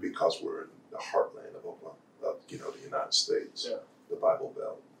because we're in the heartland of Oklahoma, the United States, the Bible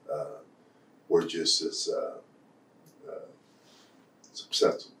Belt. We're just as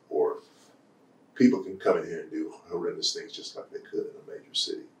susceptible, or people can come in here and do horrendous things just like they could in a major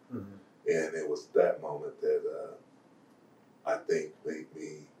city. And it was that moment that I think made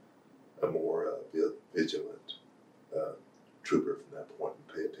me a more vigilant trooper from that point,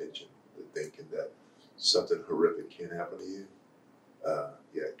 and pay attention to thinking that something horrific can happen to you.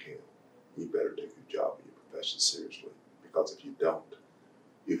 Yeah, it can. You better take your job and your profession seriously, because if you don't,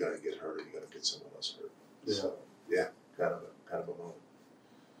 you're going to get hurt, or you're going to get someone else hurt. Yeah. So, yeah, kind of a moment.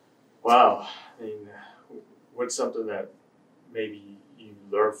 Wow. I mean, what's something that maybe you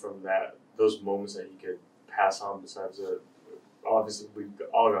learned from those moments that you could pass on besides obviously we've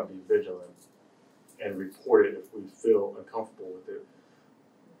all got to be vigilant and report it if we feel uncomfortable with it.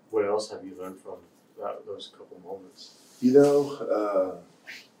 What else have you learned from those couple moments? You know,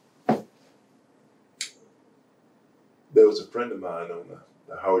 there was a friend of mine on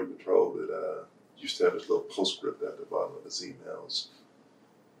the Highway Patrol that used to have this little postscript at the bottom of his emails,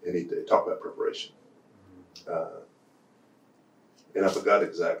 and he talked about preparation. And I forgot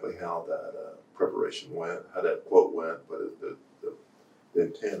exactly how that preparation went, how that quote went, but the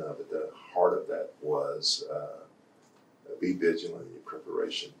intent of it, the heart of that was be vigilant in your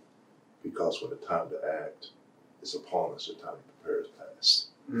preparation, because when the time to act is upon us, the time to prepare is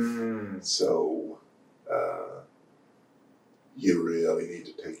past. So you really need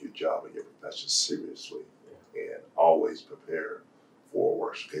to take your job and your profession seriously, and always prepare for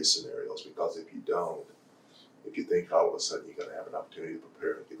worst case scenarios, because if you don't, if you think all of a sudden you're going to have an opportunity to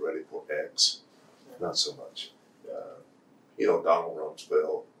prepare and get ready for X, not so much. Donald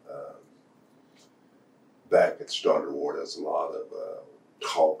Rumsfeld, back at the start of the war, there's a lot of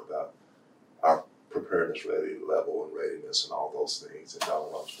talk about our preparedness level and readiness and all those things. And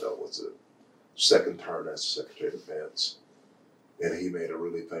Donald Rumsfeld was the second term as Secretary of Defense. And he made a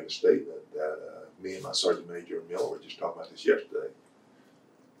really famous statement that me and my Sergeant Major Miller were just talking about this yesterday.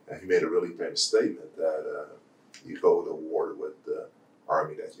 And he made a really famous statement that you go to war with the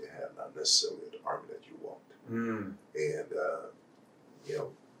army that you have, not necessarily the army that you want. And,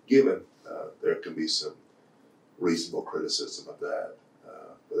 given there can be some reasonable criticism of that,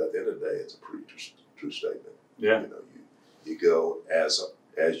 but at the end of the day, it's a pretty true statement. Yeah. You go as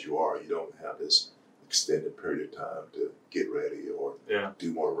you are. You don't have this extended period of time to get ready or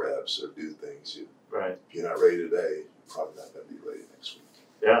do more reps or do things. If you're not ready today, you're probably not going to be ready next week.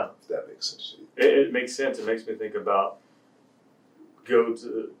 Yeah. If that makes sense to you. It makes sense. It makes me think about go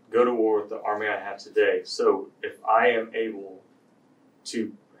to war with the army I have today. So if I am able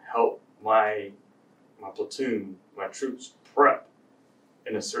to help my platoon, my troops prep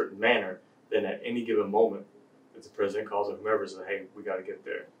in a certain manner, then at any given moment, if the president calls or whomever says, "Hey, we got to get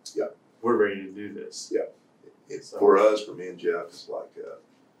there. Yeah, we're ready to do this." Yeah. For us, for me and Jeff, it's like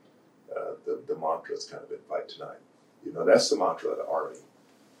the mantra is kind of in fight tonight. That's the mantra of the Army.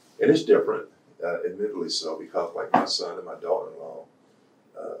 And it's different, admittedly so, because like my son and my daughter-in-law,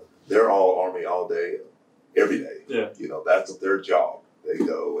 they're all Army all day, every day. Yeah. That's their job. They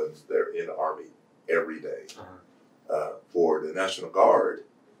go and they're in the Army every day. For the National Guard,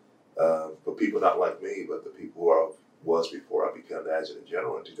 for people not like me, but the people who I was before I became the Adjutant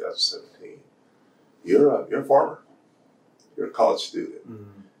General in 2017, you're a farmer. You're a college student.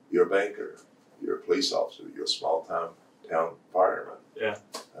 You're a banker. You're a police officer. You're a small-town fireman. Yeah.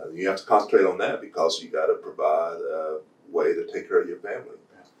 You have to concentrate on that because you got to provide a way to take care of your family.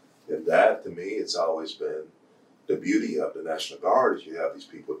 Yeah. And that, to me, it's always been the beauty of the National Guard is you have these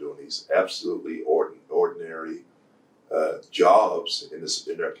people doing these absolutely ordinary jobs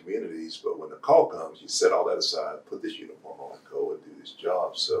in their communities, but when the call comes, you set all that aside, put this uniform on, and go and do this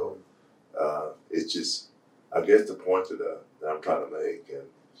job. So it's just, I guess the point that I'm trying to make, and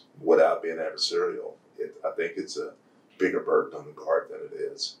without being adversarial. I think it's a bigger burden on the Guard than it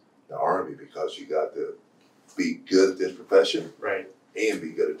is the Army, because you got to be good at this profession Right. and be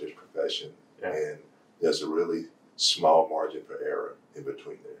good at this profession. Yeah. And there's a really small margin for error in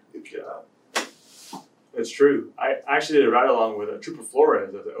between there if you're not. It's true. I actually did a ride along with Trooper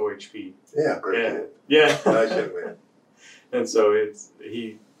Flores of the OHP. Yeah, great Yeah. kid. Yeah. Nice young man. And so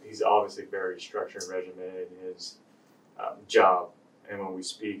he's obviously very structured and regimented in his job. And when we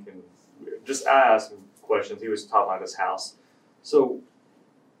speak, and I asked him questions. He was talking about his house. So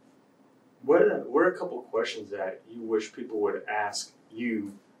what are a couple of questions that you wish people would ask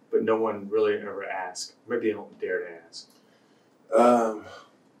you, but no one really ever asks? Maybe they don't dare to ask.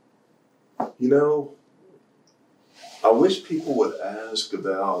 I wish people would ask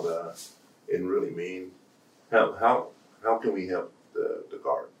about and really mean how can we help the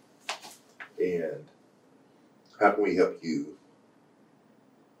Guard, and how can we help you?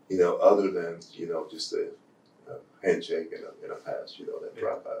 Other than just a handshake and a pass, that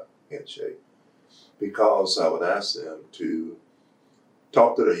drive-by handshake. Because I would ask them to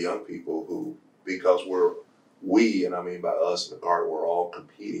talk to the young people who, because we, and I mean by us in the Guard, we're all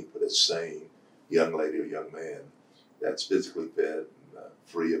competing for the same young lady or young man that's physically fit, and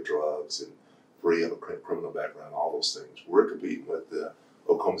free of drugs, and free of a criminal background, all those things. We're competing with the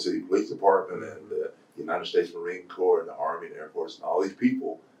Oklahoma City Police Department and the United States Marine Corps and the Army and Air Force and all these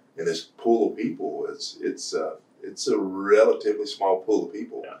people. And this pool of people, it's a relatively small pool of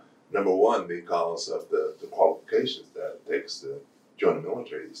people. Yeah. Number one, because of the qualifications that it takes to join the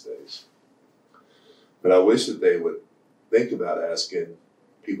military these days. But I wish that they would think about asking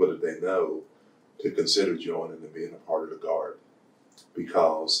people that they know to consider joining and being a part of the Guard,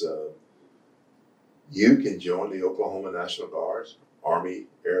 because you can join the Oklahoma National Guards, Army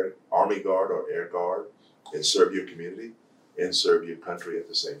Guard or Air Guard, and serve your community and serve your country at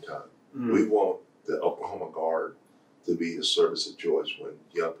the same time. Mm. We want the Oklahoma Guard to be the service of choice when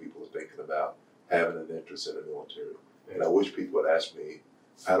young people are thinking about having an interest in the military. Yeah. And I wish people would ask me,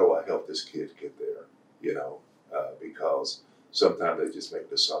 how do I help this kid get there? Because sometimes they just make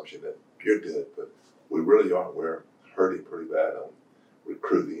the assumption that you're good, but we really aren't. We're hurting pretty bad on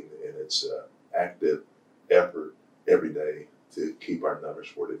recruiting, and it's active effort every day to keep our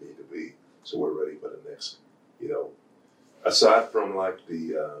numbers where they need to be, so we're ready for the next, aside from like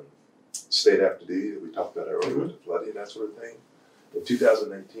the state active duty that we talked about earlier with the flooding and that sort of thing. In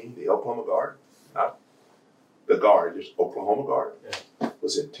 2019, the Oklahoma Guard, not the Guard, just Oklahoma Guard,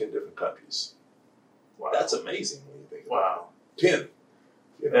 was in 10 different countries. Wow. That's amazing when you think about it.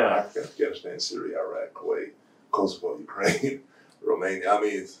 10. Africa, Afghanistan, Syria, Iraq, Kuwait, Kosovo, Ukraine, Romania. I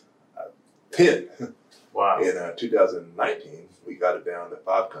mean, it's 10. Wow. In 2019, we got it down to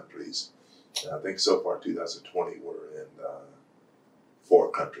 5 countries. And I think so far 2020, we're in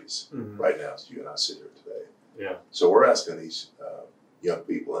 4 countries right now, as you and I sit here today. Yeah. So we're asking these young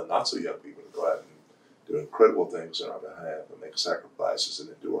people and not so young people to go out and do incredible things on our behalf and make sacrifices and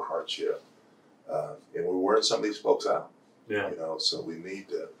endure hardship. And we're wearing some of these folks out. Yeah. So we need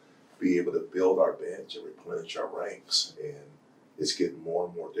to be able to build our bench and replenish our ranks. And it's getting more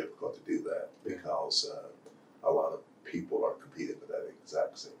and more difficult to do that because a lot of people are competing with that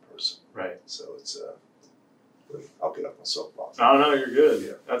exact same person. Right. So it's, I'll get off my soapbox. Oh, no, you're good.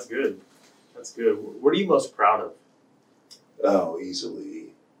 Yeah. That's good. That's good. What are you most proud of? Oh,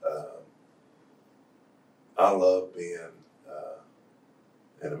 easily. I love being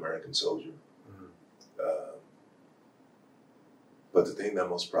an American soldier. But the thing that I'm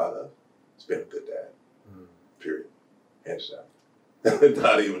most proud of is being a good dad. Period. Hands down.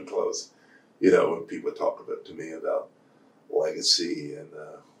 Not even close. When people talk to me about legacy and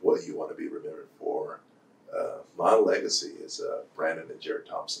what you want to be remembered for, my legacy is Brandon and Jared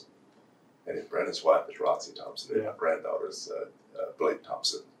Thompson. And then Brandon's wife is Roxy Thompson, and my granddaughter is Blake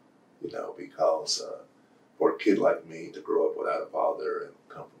Thompson. Because for a kid like me to grow up without a father and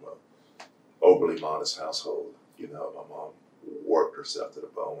come from an overly modest household, my mom worked herself to the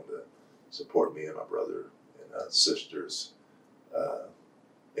bone to support me and my brother and sisters,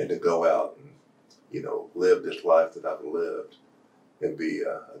 and to go out and live this life that I've lived and be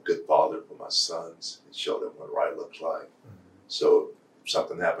a good father for my sons and show them what right looks like. So if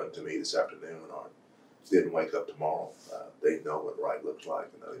something happened to me this afternoon or didn't wake up tomorrow, they know what right looks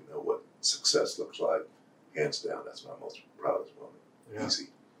like and they know what success looks like. Hands down, that's my most proudest moment. Yeah.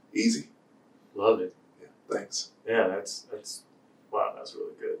 Easy. Love it. Yeah, thanks. Yeah, that's wow, that's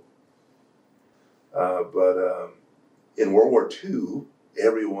really good. But in World War II,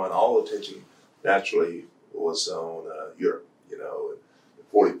 all attention naturally was on Europe. The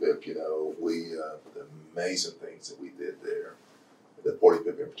 45th, the amazing things that we did there. the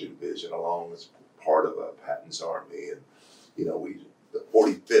 45th Infantry Division, along as part of Patton's Army. And, the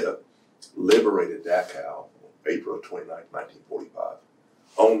 45th liberated Dachau on April 29, 1945,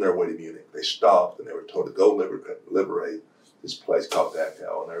 on their way to Munich. They stopped and they were told to go liberate this place called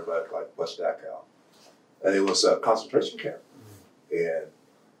Dachau, and everybody was like, what's Dachau? And it was a concentration camp. And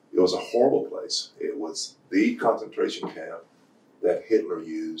it was a horrible place. It was the concentration camp that Hitler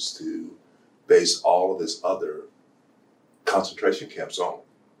used to base all of his other concentration camps on.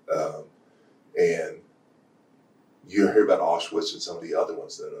 And you hear about Auschwitz and some of the other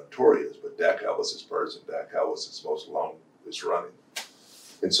ones that are notorious, but Dachau was his first, and Dachau was his most longest running.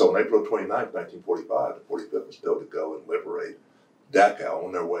 And so on April 29, 1945, the 45th was told to go and liberate Dachau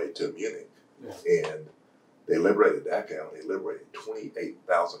on their way to Munich. Yeah. And they liberated Dachau, and they liberated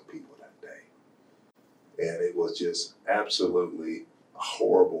 28,000 people that day. And it was just absolutely a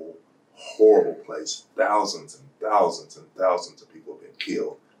horrible, horrible place. Thousands and thousands and thousands of people have been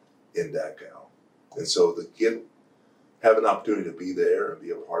killed in Dachau. And so to have an opportunity to be there and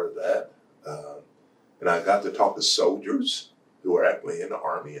be a part of that, and I got to talk to soldiers who were actually in the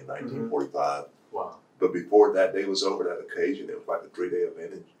Army in 1945. Wow. But before that day was over, that occasion, it was like a 3-day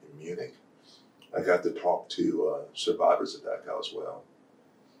event in Munich. I got to talk to survivors of Dachau as well.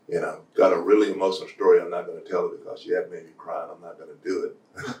 And I've got a really emotional story. I'm not going to tell it because you have made me cry, and I'm not going to do it.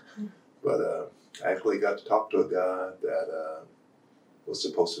 But I actually got to talk to a guy that was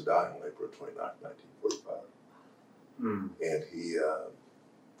supposed to die on April 29, 1945. And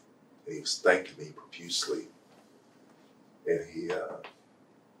he was thanking me profusely. And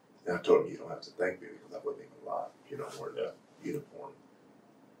I told him, you don't have to thank me because I wasn't even alive. I'm wearing the uniform.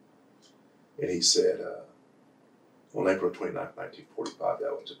 And he said, on April 29, 1945,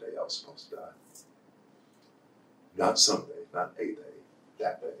 that was the day I was supposed to die. Not someday, not a day,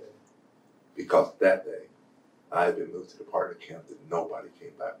 that day. Because that day, I had been moved to the part of the camp that nobody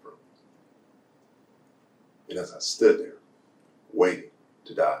came back from. And as I stood there, waiting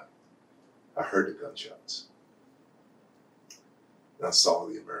to die, I heard the gunshots. And I saw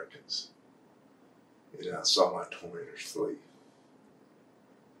the Americans. And I saw my tormentors flee.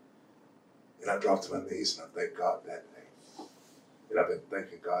 And I dropped to my knees and I thanked God that day. And I've been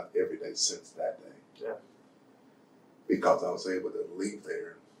thanking God every day since that day. Yeah. Because I was able to leave there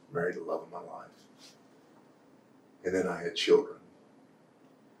and marry the love of my life. And then I had children.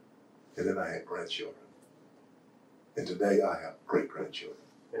 And then I had grandchildren. And today I have great-grandchildren.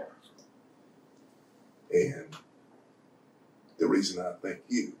 Yeah. And the reason I thank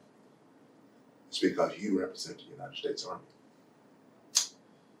you is because you represent the United States Army.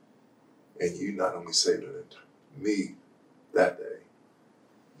 And you not only saved me that day,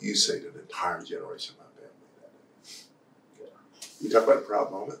 you saved an entire generation of my family that day. Yeah. You talk about a proud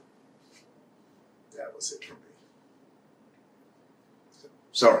moment? That was it for me. So,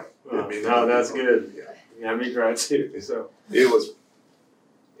 sorry. No, that's good. Yeah, me cry too. So it was,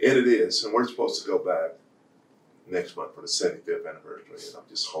 and it is, and we're supposed to go back next month for the 75th anniversary, and I'm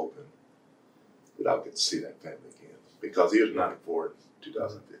just hoping that I'll get to see that family again. Because he was 94 in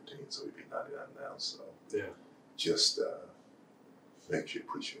 2015, so he'd be 99 now, so yeah, just makes you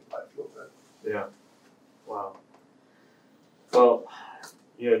appreciate life a little bit. Yeah. Wow. Well,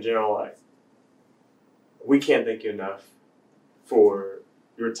 General, we can't thank you enough for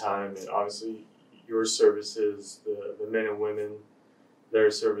your time and obviously your services, the men and women,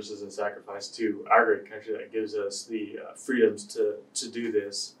 their services and sacrifice to our great country that gives us the freedoms to do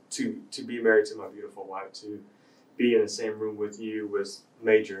this, to be married to my beautiful wife, to be in the same room with you, with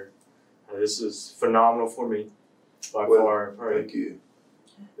Major. This is phenomenal for me by far. Thank you.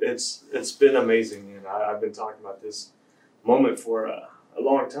 It's been amazing, and I've been talking about this moment for a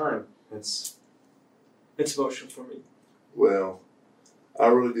long time. It's emotional for me. Well, I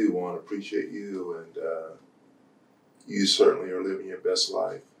really do want to appreciate you, and you certainly are living your best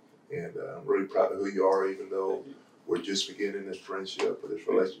life. And I'm really proud of who you are, even though we're just beginning this friendship or this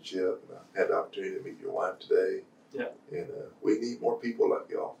relationship. And I had the opportunity to meet your wife today. Yeah. And we need more people like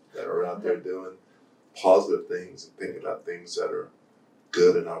y'all that are out there doing positive things and thinking about things that are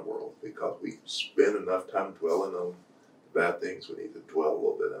good in our world, because we spend enough time dwelling on the bad things. We need to dwell a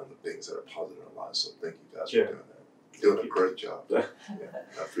little bit on the things that are positive in our lives. So thank you guys for doing that. You're doing a great job. I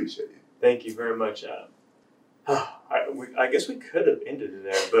appreciate you. Thank you very much. I guess we could have ended it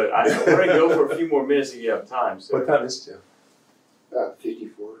there, but I want to go for a few more minutes if you have time. So. What time is it, Jeff?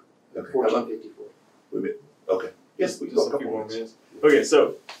 54. Okay. 1454. Wait a minute. Okay. Yes, we just a few more minutes. Okay,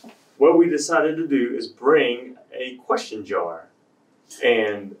 so what we decided to do is bring a question jar.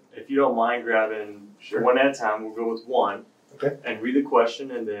 And if you don't mind grabbing one at a time, we'll go with one. Okay. And read the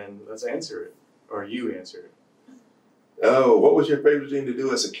question, and then let's answer it. Or you answer it. Oh, what was your favorite thing to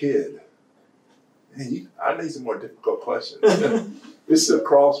do as a kid? Man, I need some more difficult questions. This is a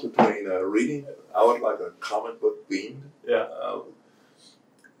cross between reading. I was like a comic book fiend. Yeah.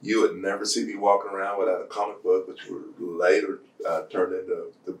 You would never see me walking around without a comic book, which were later turned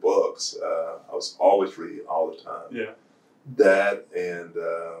into the books. I was always reading all the time. Yeah. That and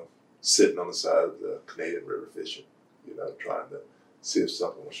sitting on the side of the Canadian River fishing, trying to see if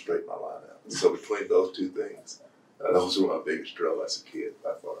something would straighten my line out. So between those two things, those were my biggest thrill as a kid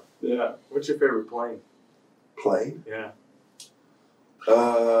by far. Yeah. What's your favorite plane? Plane? Yeah.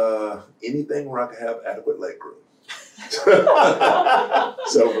 Anything where I can have adequate leg room.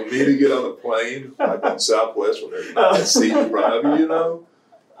 So for me to get on a plane, like in Southwest, when there's not a seat in front of you,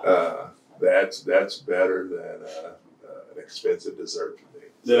 that's better than an expensive dessert for me.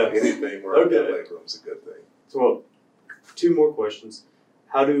 So anything where I have leg room is a good thing. So, 2 more questions.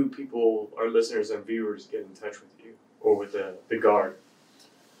 How do people, our listeners and viewers, get in touch with you or with the Guard?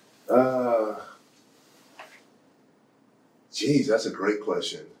 Geez, that's a great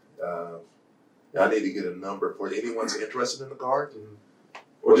question. I need to get a number for anyone who's interested in the Guard. Mm-hmm.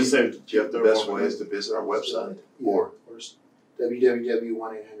 Or just say, do you have the best way is to visit our website? Or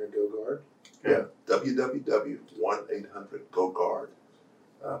www.1-800-GO-GUARD. Yeah, www.1-800-GO-GUARD.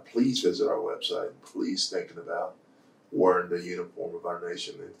 Please visit our website. Please thinking about wearing the uniform of our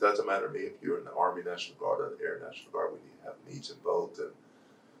nation. It doesn't matter to me if you're in the Army National Guard or the Air National Guard. We have needs in both. And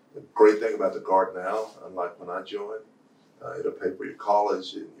the great thing about the Guard now, unlike when I joined, it'll pay for your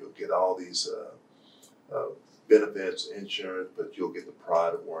college and you'll get all these benefits, insurance, but you'll get the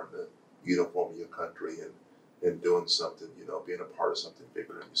pride of wearing the uniform of your country and doing something, being a part of something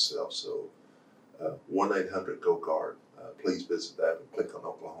bigger than yourself. So 1-800-GO-GUARD. Please visit that and click on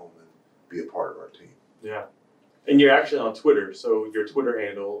Oklahoma and be a part of our team. Yeah. And you're actually on Twitter, so your Twitter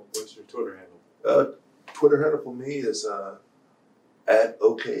handle, what's your Twitter handle? Twitter handle for me is at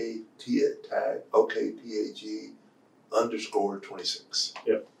OKTAG_26.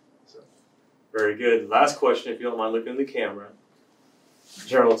 Yep. So. Very good. Last question, if you don't mind looking in the camera.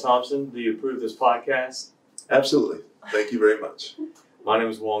 General Thompson, do you approve this podcast? Absolutely. Thank you very much. My name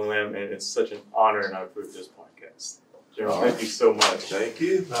is Wong Lam, and it's such an honor, and I approve this podcast. General, thank you so much. Thank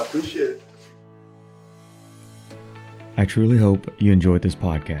you. I appreciate it. I truly hope you enjoyed this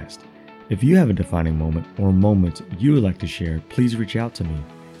podcast. If you have a defining moment or moments you would like to share, please reach out to me.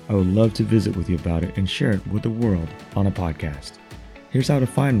 I would love to visit with you about it and share it with the world on a podcast. Here's how to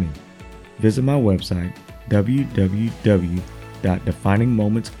find me. Visit my website,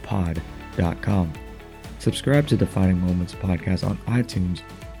 www.definingmomentspod.com. Subscribe to Defining Moments Podcast on iTunes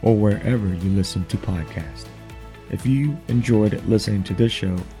or wherever you listen to podcasts. If you enjoyed listening to this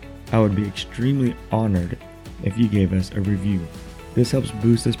show, I would be extremely honored if you gave us a review. This helps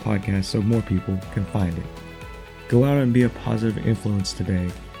boost this podcast so more people can find it. Go out and be a positive influence today,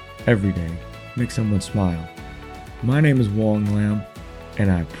 every day. Make someone smile. My name is Wong Lam,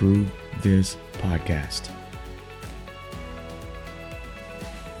 and I approve this podcast.